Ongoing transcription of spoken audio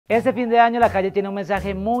Este fin de año la Calle tiene un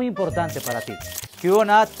mensaje muy importante para ti. ¿Qué hubo,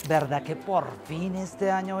 Nat? ¿Verdad que por fin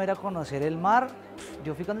este año voy a ir a conocer el mar?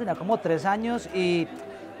 Yo fui cuando tenía como 3 años y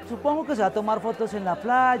supongo que se va a tomar fotos en la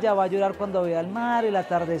playa, va a llorar cuando vea el mar, el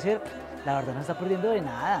atardecer. La verdad no está perdiendo de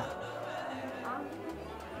nada.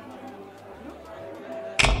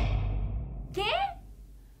 ¿Qué?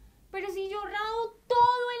 Pero si yo he ahorrado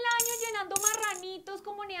todo el año llenando marranitos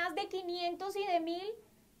con monedas de 500 y de 1000,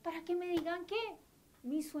 para que me digan que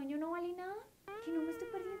mi sueño no vale nada, que no me estoy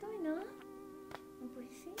perdiendo de nada. No puede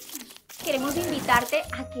ser. Queremos invitarte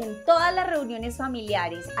a que en todas las reuniones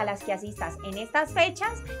familiares a las que asistas en estas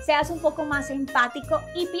fechas seas un poco más empático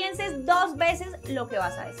y pienses 2 veces lo que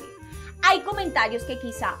vas a decir. Hay comentarios que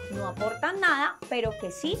quizá no aportan nada, pero que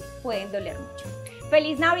sí pueden doler mucho.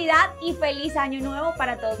 Feliz Navidad y feliz Año Nuevo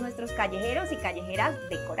para todos nuestros callejeros y callejeras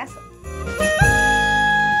de corazón.